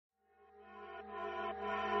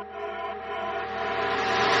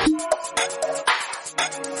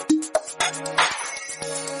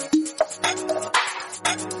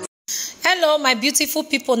my beautiful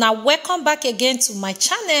people. Now welcome back again to my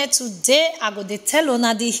channel. Today I go to tell you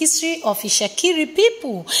the history of Itsekiri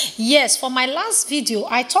people. Yes, for my last video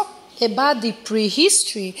I talked about the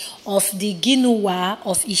prehistory of the Ginuwa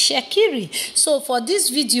of Itsekiri. So for this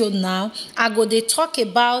video now, I go to talk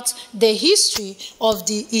about the history of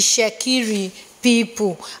the Itsekiri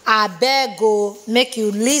people. I beg go make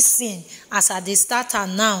you listen as I dey start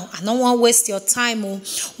am now. I don't want to waste your time.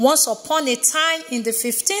 Once upon a time in the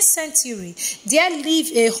 15th century, there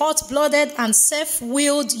lived a hot-blooded and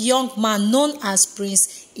self-willed young man known as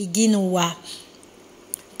Prince Iginuwa.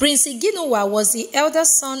 Prince Iginuwa was the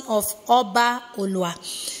eldest son of Oba Olua,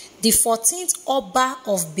 the 14th Oba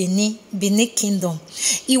of Benin Kingdom.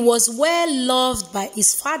 He was well loved by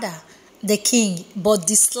his father, the king, but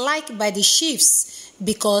disliked by the chiefs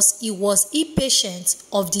because he was impatient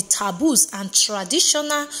of the taboos and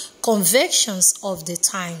traditional conventions of the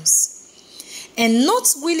times, and not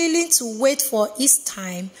willing to wait for his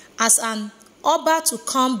time as an Oba to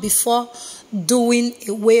come before doing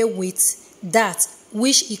away with that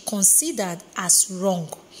which he considered as wrong.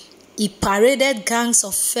 He paraded gangs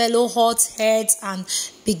of fellow hotheads and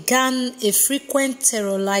began a frequent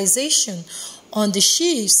terrorization on the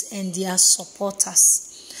chiefs and their supporters.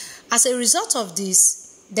 As a result of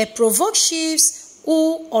this, the provoked chiefs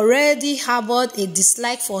who already harbored a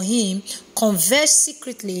dislike for him converged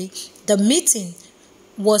secretly. The meeting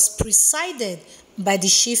was presided by the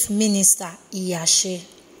chief minister, Iyashe.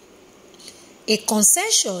 A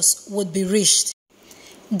consensus would be reached.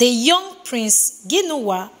 The young Prince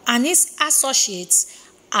Ginuwa and his associates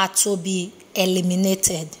are to be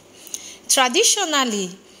eliminated.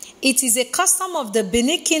 Traditionally, it is a custom of the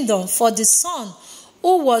Benin Kingdom for the son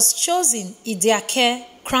who was chosen Itsekiri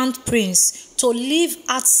crown prince to live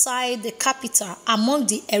outside the capital among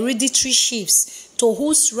the hereditary chiefs to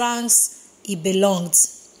whose ranks he belonged.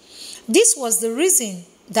 This was the reason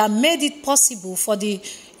that made it possible for the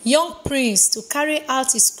young prince to carry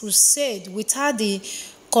out his crusade without the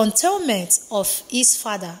curtailment of his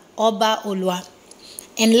father, Oba Olua,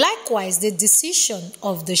 and likewise the decision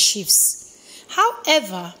of the chiefs.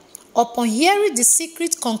 However, upon hearing the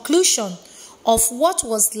secret conclusion of what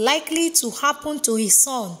was likely to happen to his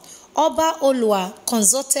son, Oba Olua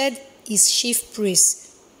consulted his chief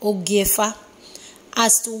priest, Ogiefa,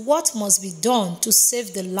 as to what must be done to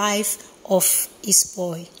save the life of his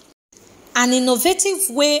boy. An innovative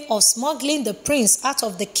way of smuggling the prince out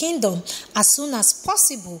of the kingdom as soon as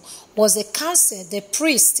possible was the counsel the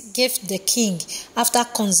priest gave the king after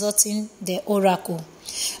consulting the oracle.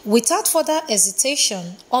 Without further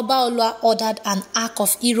hesitation, Oba Olua ordered an ark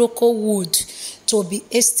of Iroko wood to be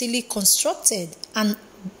hastily constructed, and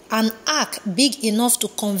an ark big enough to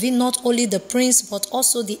convey not only the prince but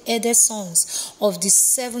also the elder sons of the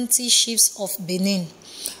 70 chiefs of Benin.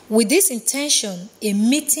 With this intention, a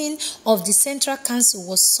meeting of the Central Council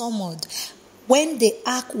was summoned. When the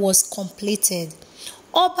ark was completed,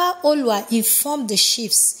 Oba Olua informed the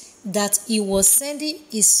chiefs that he was sending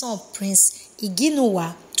his son Prince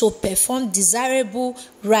Iginuwa to perform desirable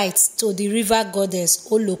rites to the river goddess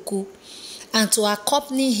Oloku, and to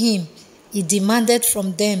accompany him. He demanded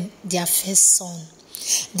from them their first son.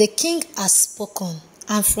 The king has spoken,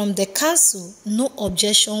 and from the council no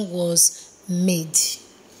objection was made.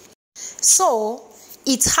 So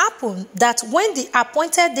it happened that when the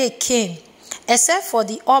appointed day came, except for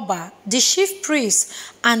the Oba, the chief priest,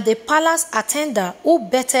 and the palace attendant who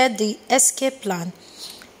bettered the escape plan,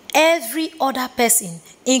 every other person,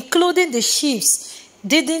 including the chiefs,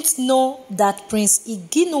 didn't know that Prince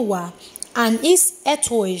Iginuwa and his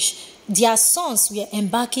entourage, their sons, were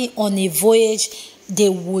embarking on a voyage they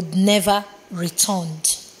would never return.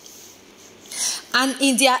 And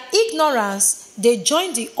in their ignorance, they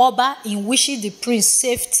joined the Oba in wishing the prince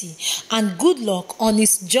safety and good luck on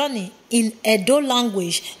his journey in Edo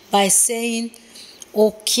language by saying,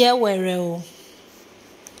 "Okiewereo."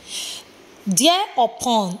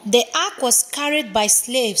 Thereupon, the ark was carried by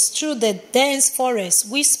slaves through the dense forest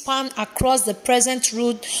which spanned across the present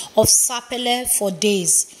route of Sapele for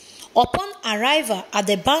days. Upon arrival at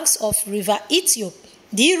the banks of River Ethiop,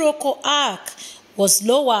 the Iroko ark was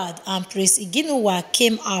lowered, and Prince Iginuwa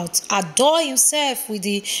came out, adorned himself with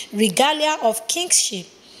the regalia of kingship,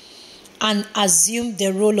 and assumed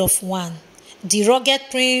the role of one. The rugged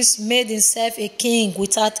prince made himself a king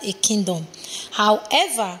without a kingdom.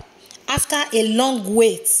 However, after a long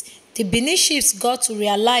wait, the Bini chiefs got to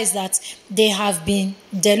realize that they have been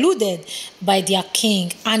deluded by their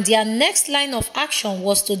king, and their next line of action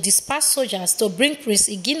was to dispatch soldiers to bring Prince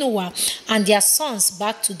Iginuwa and their sons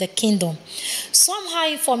back to the kingdom. Somehow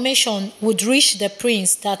information would reach the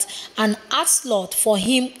prince that an onslaught for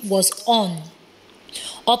him was on.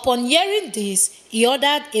 Upon hearing this, he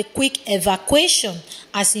ordered a quick evacuation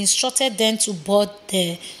as he instructed them to board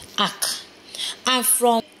the ark. And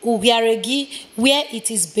from Ugaregi, where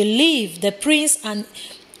it is believed the prince and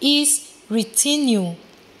his retinue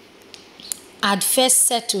had first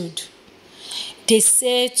settled, they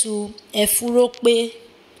say to Efurokpe,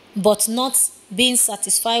 but not being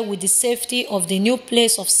satisfied with the safety of the new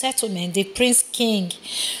place of settlement, the prince king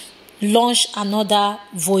launched another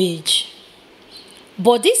voyage.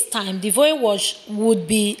 But this time, the voyage would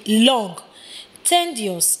be long,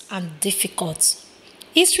 tedious, and difficult.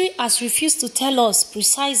 History has refused to tell us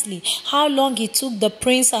precisely how long it took the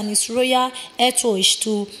prince and his royal entourage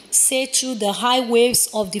to sail through the high waves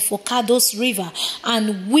of the Forcados River,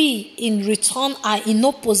 and we, in return, are in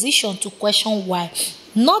no position to question why.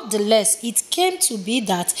 Nonetheless, it came to be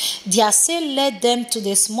that their sail led them to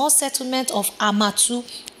the small settlement of Amatu,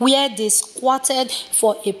 where they squatted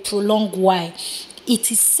for a prolonged while.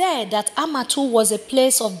 It is said that Amatu was a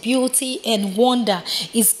place of beauty and wonder.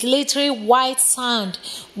 Its glittering white sand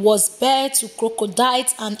was bare to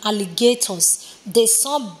crocodiles and alligators. The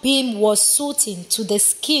sunbeam was soothing to the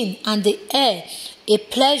skin, and the air a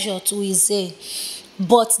pleasure to his ear.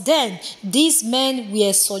 But then, these men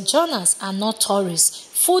were sojourners and not tourists.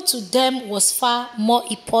 Food to them was far more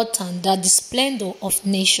important than the splendor of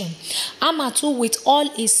nation. Amatu, with all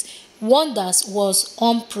its wonders, was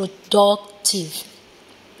unproductive.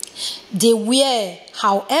 They were,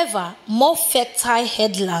 however, more fertile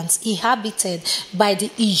headlands inhabited by the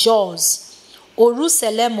Ijaws.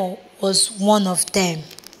 Oruselemo was one of them.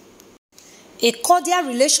 A cordial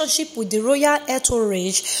relationship with the royal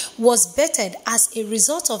entourage was bettered as a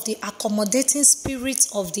result of the accommodating spirit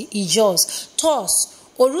of the Ijaws. Thus,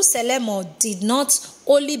 Oruselemo did not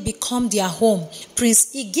only become their home.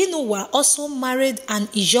 Prince Iginuwa also married an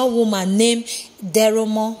Ijaw woman named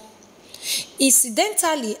Deromo.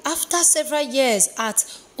 Incidentally, after several years at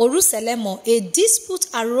Oruselemo, a dispute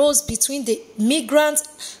arose between the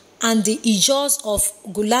migrants and the Ijaws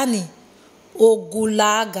of Gulani,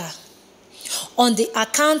 Ogulaga, on the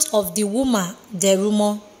account of the woman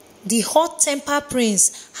Derumo. The hot-tempered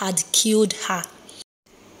prince had killed her,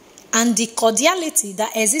 and the cordiality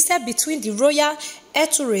that existed between the royal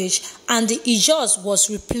entourage and the Ijaws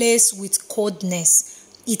was replaced with coldness.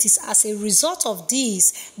 It is as a result of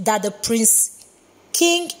this that the prince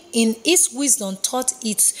king, in his wisdom, thought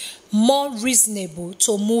it more reasonable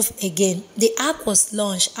to move again. The ark was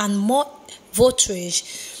launched and more voyage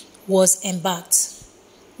was embarked.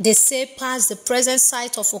 They sailed past the present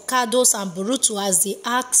site of Okados and Burutu as the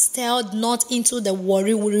ark sailed north into the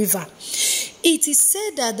Warri River. It is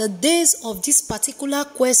said that the days of this particular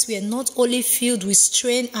quest were not only filled with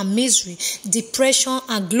strain and misery, depression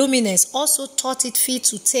and gloominess also thought it fit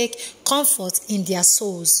to take comfort in their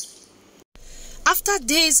souls. After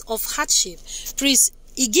days of hardship, Prince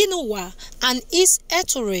Iginuwa and his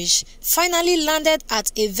entourage finally landed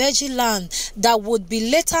at a virgin land that would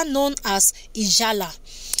be later known as Ijala.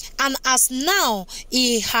 And as now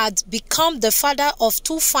he had become the father of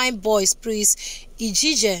two fine boys, Prince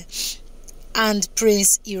Iginuwa and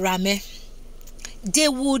Prince Irame. They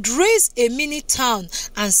would raise a mini town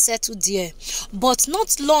and settle there. But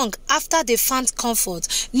not long after they found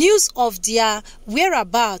comfort, news of their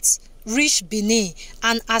whereabouts reached Bini,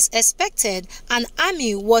 and as expected, an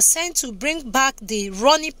army was sent to bring back the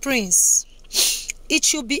running prince. It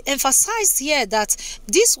should be emphasized here that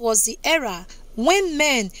this was the era when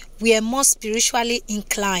men were more spiritually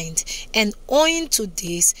inclined, and owing to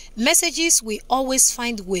this, messages will always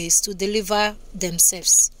find ways to deliver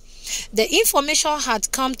themselves. The information had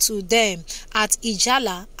come to them at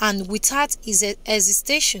Ijala, and without his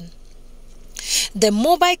hesitation, the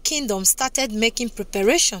mobile kingdom started making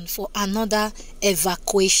preparation for another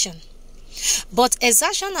evacuation. But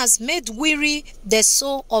exertion has made weary the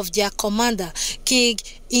soul of their commander. King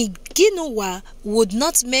Ginuwa would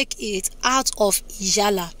not make it out of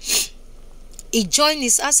Ijala. He joined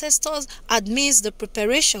his ancestors amidst the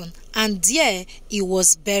preparation, and there he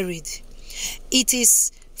was buried. It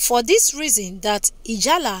is for this reason that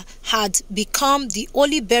Ijala had become the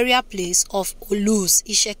only burial place of Olu's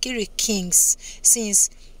Itsekiri kings since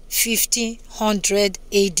 1500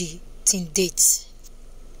 AD till date.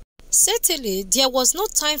 Certainly, there was no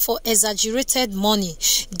time for exaggerated mourning.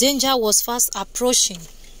 Danger was fast approaching.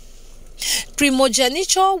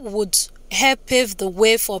 Primogeniture would helped pave the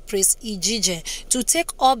way for Prince Iginuwa to take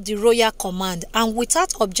up the royal command, and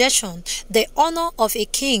without objection, the honor of a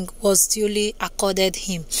king was duly accorded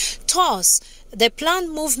him. Thus, the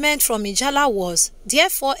planned movement from Ijala was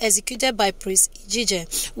therefore executed by Prince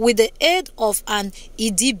Iginuwa with the aid of an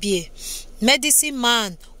Idibie, medicine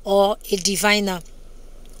man or a diviner,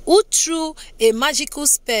 who threw a magical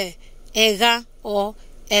spell, Ega or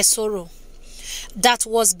Esoro, that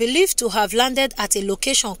was believed to have landed at a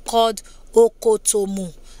location called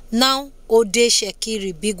Okotomu, now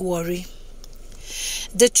Itsekiri, Big Warri.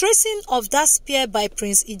 The tracing of that spear by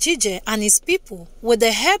Prince Iginuwa and his people, with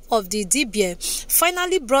the help of the Dibia,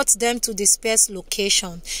 finally brought them to the spear's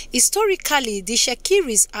location. Historically, the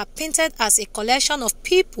Itsekiris are painted as a collection of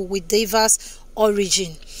people with diverse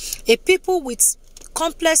origin, a people with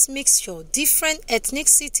complex mixture, different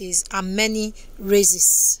ethnicities, and many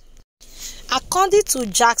races. According to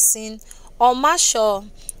Jackson, Omasho,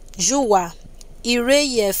 Juwa,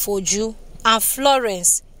 Ireye Foju, and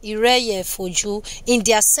Florence Ireye Foju, in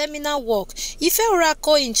their seminal work, Ife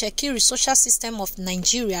Oracle in Itsekiri Social System of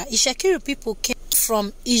Nigeria, Itsekiri people came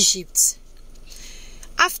from Egypt.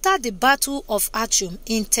 After the Battle of Achum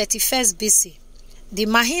in 31st BC, the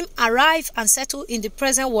Mahim arrived and settled in the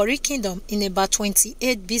present Warri Kingdom in about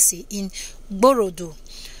 28 BC in Borodo,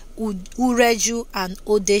 Ureju, and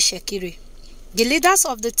Ode Itsekiri. The leaders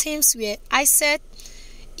of the teams were Iset,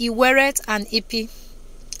 Iweret, and Ipi.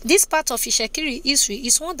 This part of Itsekiri history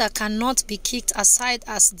is one that cannot be kicked aside,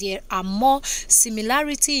 as there are more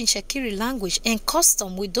similarity in Itsekiri language and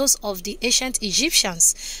custom with those of the ancient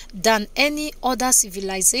Egyptians than any other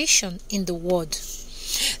civilization in the world.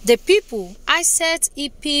 The people Iset,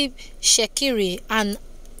 Ipi, Itsekiri, and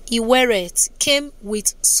Iweret came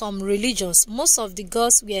with some religions. Most of the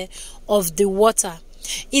gods were of the water.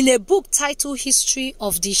 In a book titled History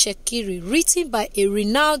of the Itsekiri, written by a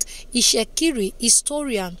renowned Itsekiri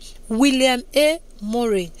historian, William A.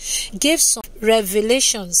 Morin, gave some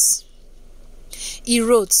revelations. He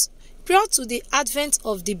wrote, prior to the advent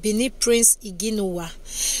of the Bini Prince Iginuwa,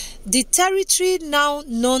 the territory now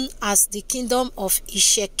known as the Kingdom of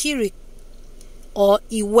Itsekiri or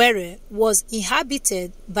Iwere was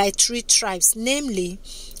inhabited by 3 tribes, namely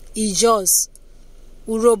Ijos,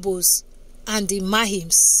 Urobos, and the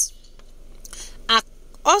Mahims.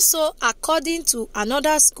 Also, according to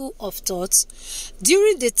another school of thought,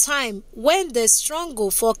 during the time when the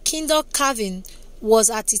struggle for kingdom carving was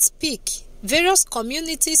at its peak, various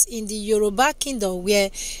communities in the Yoruba kingdom were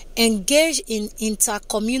engaged in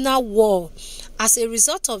intercommunal war. As a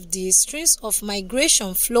result of this, streams of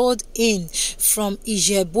migration flowed in from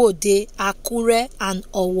Ijebu-Ode, Akure, and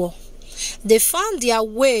Owo. They found their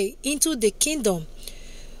way into the kingdom,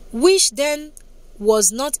 which then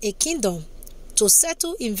was not a kingdom, to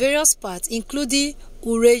settle in various parts, including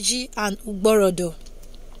Ureji and Ugborodo.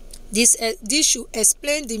 This should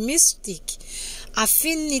explain the mystic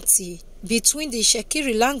affinity between the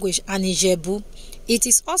Itsekiri language and Ijebu. It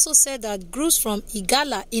is also said that groups from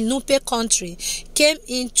Igala in Nupe country came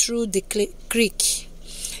in through the creek.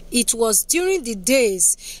 It was during the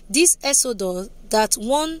days this exodus that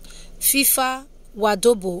one Fifa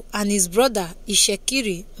Wadobo and his brother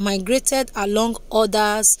Itsekiri migrated along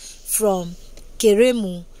others from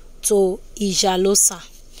Keremu to Ijalosa.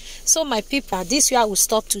 So my people, this is where I will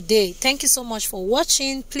stop today. Thank you so much for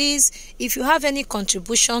watching. Please, if you have any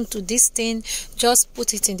contribution to this thing, just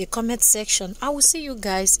put it in the comment section. I will see you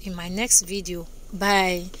guys in my next video.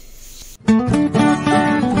 Bye.